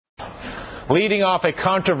leading off a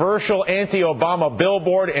controversial anti-Obama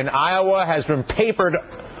billboard in Iowa, has been papered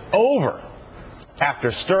over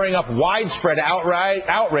after stirring up widespread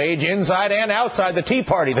outrage inside and outside the Tea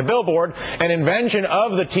Party. The billboard, an invention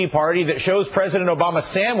of the Tea Party that shows President Obama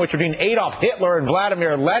sandwiched between Adolf Hitler and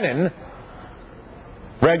Vladimir Lenin,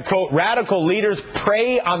 read, quote, "Radical leaders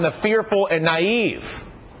prey on the fearful and naive."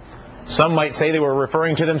 Some might say they were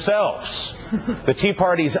referring to themselves. The Tea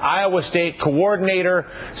Party's Iowa State coordinator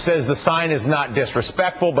says the sign is not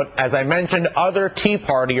disrespectful, but as I mentioned, other Tea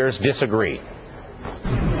Partiers disagree.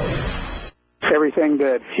 Everything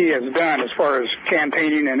that he has done as far as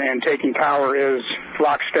campaigning and taking power is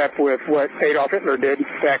lockstep with what Adolf Hitler did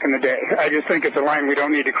back in the day. I just think it's a line we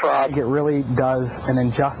don't need to cross. It really does an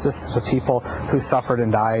injustice to the people who suffered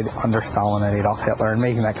and died under Stalin and Adolf Hitler, and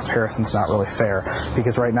making that comparison is not really fair,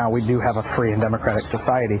 because right now we do have a free and democratic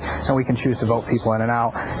society, and we can choose to vote people in and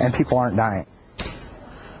out, and people aren't dying.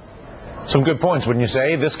 Some good points, wouldn't you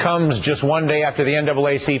say? This comes just one day after the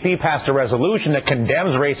NAACP passed a resolution that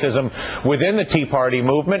condemns racism within the Tea Party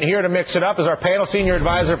movement. Here to mix it up is our panel senior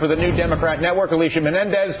advisor for the New Democrat Network, Alicia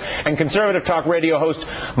Menendez, and conservative talk radio host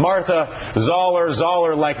Martha Zoller.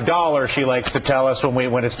 Zoller like dollar, she likes to tell us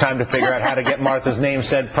when it's time to figure out how to get Martha's name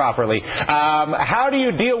said properly. How do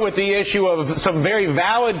you deal with the issue of some very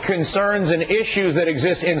valid concerns and issues that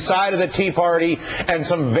exist inside of the Tea Party, and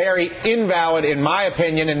some very invalid, in my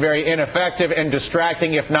opinion, and very ineffective and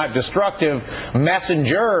distracting, if not destructive,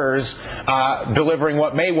 messengers delivering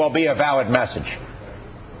what may well be a valid message?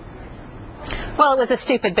 Well, it was a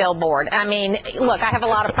stupid billboard. I mean, look, I have a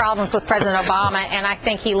lot of problems with President Obama, and I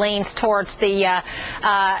think he leans towards the,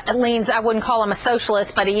 I wouldn't call him a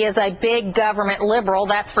socialist, but he is a big government liberal,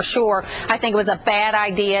 that's for sure. I think it was a bad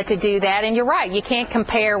idea to do that, and you're right, you can't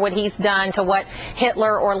compare what he's done to what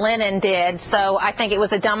Hitler or Lenin did, so I think it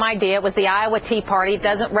was a dumb idea. It was the Iowa Tea Party. It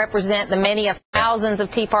doesn't represent the many of thousands of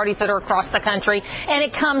Tea Parties that are across the country, and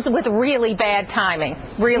it comes with really bad timing,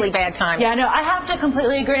 really bad timing. Yeah, no, I have to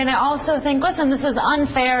completely agree, and I also think, listen, this is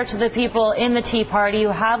unfair to the people in the Tea Party who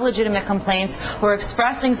have legitimate complaints, who are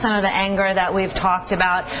expressing some of the anger that we've talked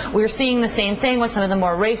about. We're seeing the same thing with some of the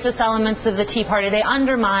more racist elements of the Tea Party. They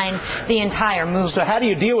undermine the entire movement. So how do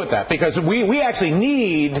you deal with that? Because we actually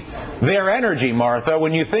need their energy, Martha.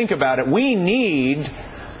 When you think about it, we need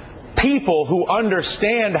people who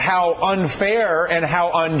understand how unfair and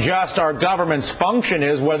how unjust our government's function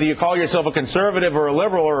is, whether you call yourself a conservative or a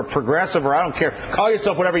liberal or a progressive, or I don't care, call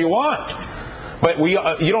yourself whatever you want. But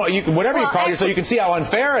whatever you call yourself, you can see how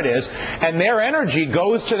unfair it is, and their energy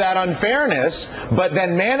goes to that unfairness, but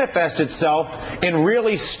then manifests itself in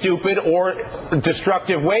really stupid or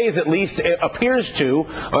destructive ways. At least it appears to,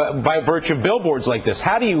 by virtue of billboards like this.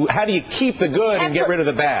 How do you keep the good and get rid of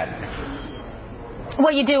the bad?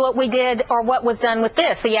 Well, you do what we did, or what was done with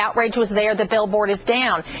this. The outrage was there. The billboard is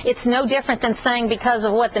down. It's no different than saying because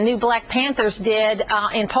of what the new Black Panthers did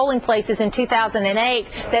in polling places in 2008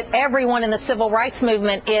 that everyone in the civil rights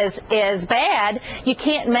movement is bad. You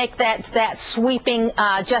can't make that sweeping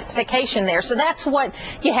justification there. So that's what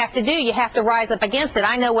you have to do. You have to rise up against it.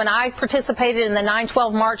 I know when I participated in the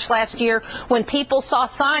 9/12 march last year, when people saw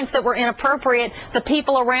signs that were inappropriate, the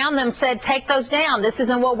people around them said, take those down. This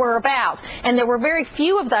isn't what we're about. And there were very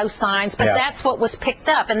few of those signs, but that's what was picked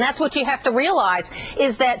up, and that's what you have to realize,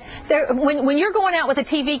 is that when you're going out with a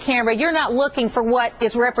TV camera, you're not looking for what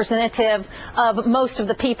is representative of most of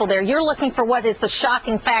the people there. You're looking for what is the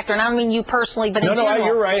shocking factor, and I don't mean you personally, but in general. No,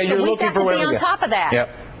 you're right. So you're looking for we've got to be on top of that.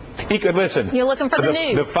 Yep. Listen, you're looking for the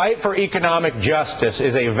news. The fight for economic justice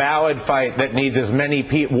is a valid fight that needs as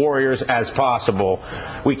many warriors as possible.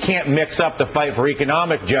 We can't mix up the fight for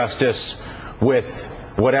economic justice with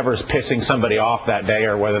whatever's pissing somebody off that day,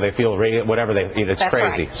 or whether they feel whatever it's That's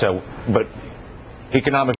crazy. Right. So, but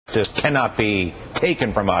economic justice cannot be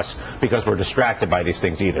taken from us because we're distracted by these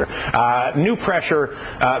things either. New pressure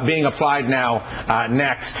being applied now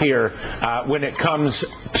next here when it comes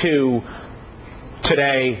to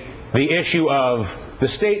today, the issue of the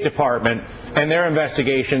State Department and their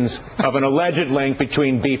investigations of an alleged link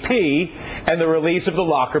between BP and the release of the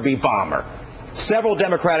Lockerbie bomber. Several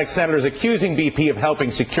Democratic senators accusing BP of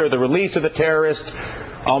helping secure the release of the terrorist.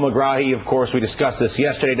 Al-Megrahi, of course, we discussed this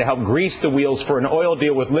yesterday, to help grease the wheels for an oil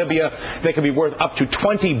deal with Libya that could be worth up to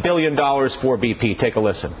 $20 billion for BP. Take a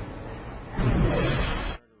listen.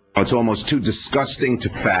 It's almost too disgusting to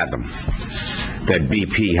fathom that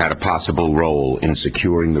BP had a possible role in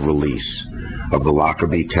securing the release of the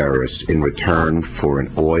Lockerbie terrorists in return for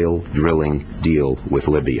an oil drilling deal with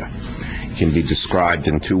Libya. It can be described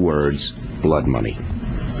in two words: blood money,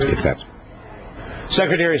 if that's...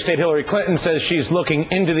 Secretary of State Hillary Clinton says she's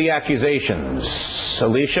looking into the accusations.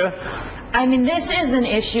 Alicia? I mean, this is an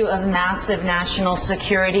issue of massive national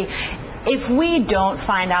security. If we don't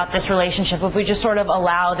find out this relationship, if we just sort of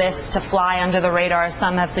allow this to fly under the radar, as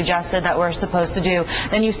some have suggested that we're supposed to do,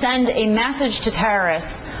 then you send a message to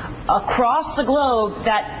terrorists across the globe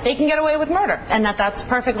that they can get away with murder and that that's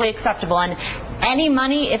perfectly acceptable. And any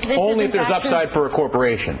money, if this only is if there's upside for a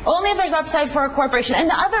corporation. Only if there's upside for a corporation. And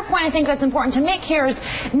the other point I think that's important to make here is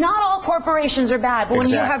not all corporations are bad, but when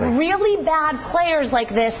you have really bad players like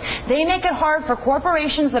this, they make it hard for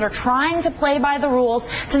corporations that are trying to play by the rules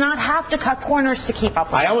to not have to cut corners to keep up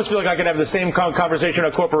with I almost feel like I could have the same conversation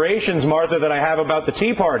about corporations, Martha, that I have about the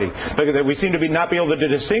Tea Party. That we seem to not be able to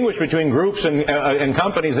distinguish between groups and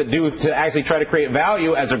companies that do to actually try to create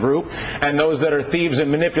value as a group and those that are thieves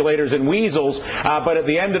and manipulators and weasels. But at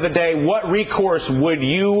the end of the day, what recourse would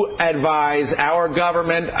you advise our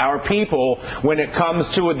government, our people, when it comes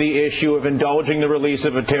to the issue of indulging the release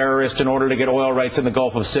of a terrorist in order to get oil rights in the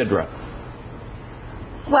Gulf of Sidra?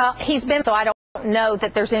 Well, he's been, so I don't know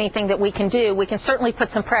that there's anything that we can do. We can certainly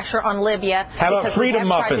put some pressure on Libya. How about freedom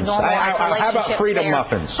muffins? How about freedom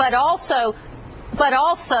muffins? But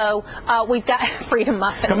also, we've got freedom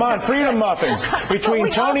muffins. Come on, freedom muffins. Between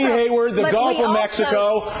Tony Hayward, the Gulf of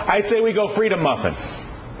Mexico, I say we go freedom muffin.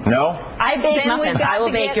 No? I bake muffins. I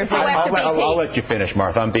will bake your freedom muffins. I'll let you finish,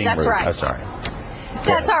 Martha. I'm being rude. That's right. I'm sorry.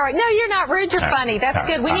 That's all right. No, you're not rude. You're funny. That's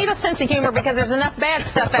good. We need a sense of humor because there's enough bad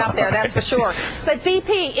stuff out there, that's for sure. But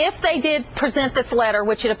BP, if they did present this letter,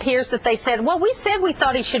 which it appears that they said, well, we said we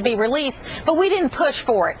thought he should be released, but we didn't push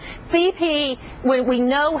for it. BP, when we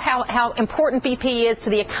know how important BP is to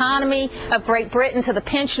the economy of Great Britain, to the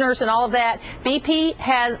pensioners and all of that, BP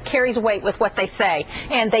carries weight with what they say,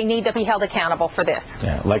 and they need to be held accountable for this.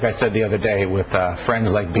 Yeah, like I said the other day with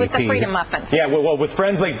friends like BP. With the freedom muffins. Yeah, well, with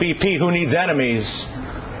friends like BP, who needs enemies?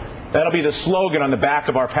 That'll be the slogan on the back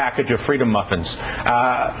of our package of freedom muffins.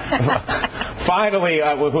 Finally,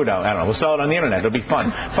 who knows? I don't know. We'll sell it on the internet. It'll be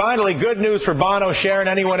fun. Finally, good news for Bono, Sharon,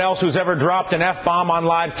 anyone else who's ever dropped an F-bomb on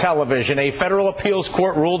live television. A federal appeals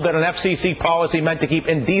court ruled that an FCC policy meant to keep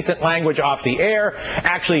indecent language off the air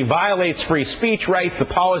actually violates free speech rights. The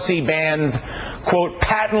policy banned, quote,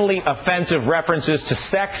 patently offensive references to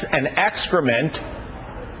sex and excrement.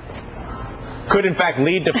 Could in fact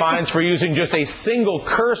lead to fines for using just a single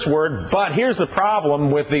curse word, but here's the problem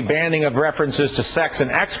with the banning of references to sex and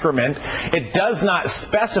excrement. It does not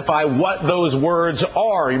specify what those words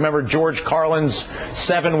are. You remember George Carlin's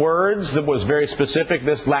 7 words? That was very specific.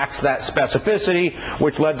 This lacks that specificity,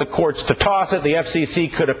 which led the courts to toss it. The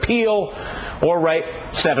FCC could appeal or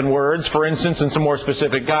write 7 words, for instance, and some more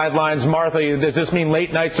specific guidelines. Martha, does this mean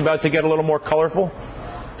late night's about to get a little more colorful?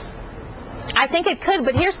 I think it could,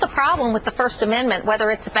 but here's the problem with the First Amendment,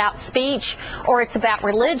 whether it's about speech or it's about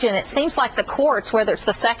religion. It seems like the courts, whether it's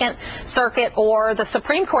the Second Circuit or the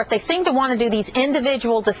Supreme Court, they seem to want to do these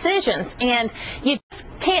individual decisions, and you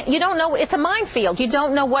don't know, it's a minefield. You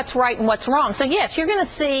don't know what's right and what's wrong. So yes, you're going to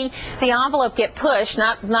see the envelope get pushed,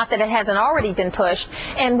 not that it hasn't already been pushed,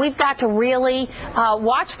 and we've got to really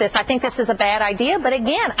watch this. I think this is a bad idea, but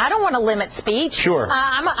again, I don't want to limit speech. Sure.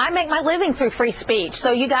 I make my living through free speech,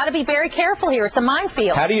 so you got to be very careful here. It's a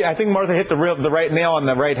minefield. I think Martha hit the right nail on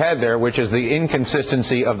the right head there, which is the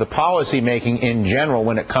inconsistency of the policy making in general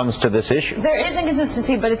when it comes to this issue. There is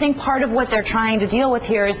inconsistency, but I think part of what they're trying to deal with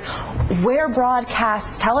here is where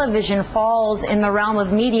broadcast television falls in the realm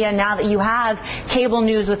of media now that you have cable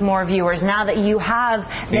news with more viewers, now that you have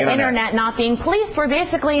the internet not being policed. We're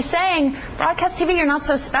basically saying, broadcast TV, you're not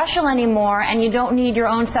so special anymore, and you don't need your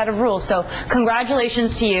own set of rules. So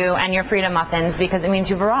congratulations to you and your freedom muffins, because it means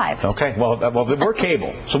you've arrived. Okay, well, we're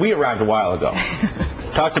cable, so we arrived a while ago.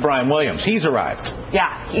 Talk to Brian Williams. He's arrived.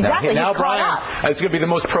 Yeah, exactly. Now He's Brian, caught up. it's going to be the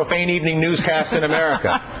most profane evening newscast in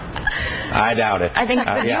America. I doubt it. I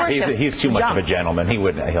think he's too much of a gentleman. He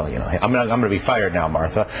wouldn't. I'm going to be fired now,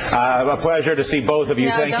 Martha. A pleasure to see both of you.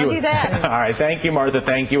 No, Thank don't you. do that. All right. Thank you, Martha.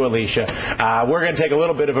 Thank you, Alicia. We're going to take a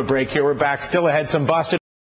little bit of a break here. We're back. Still ahead. Some busted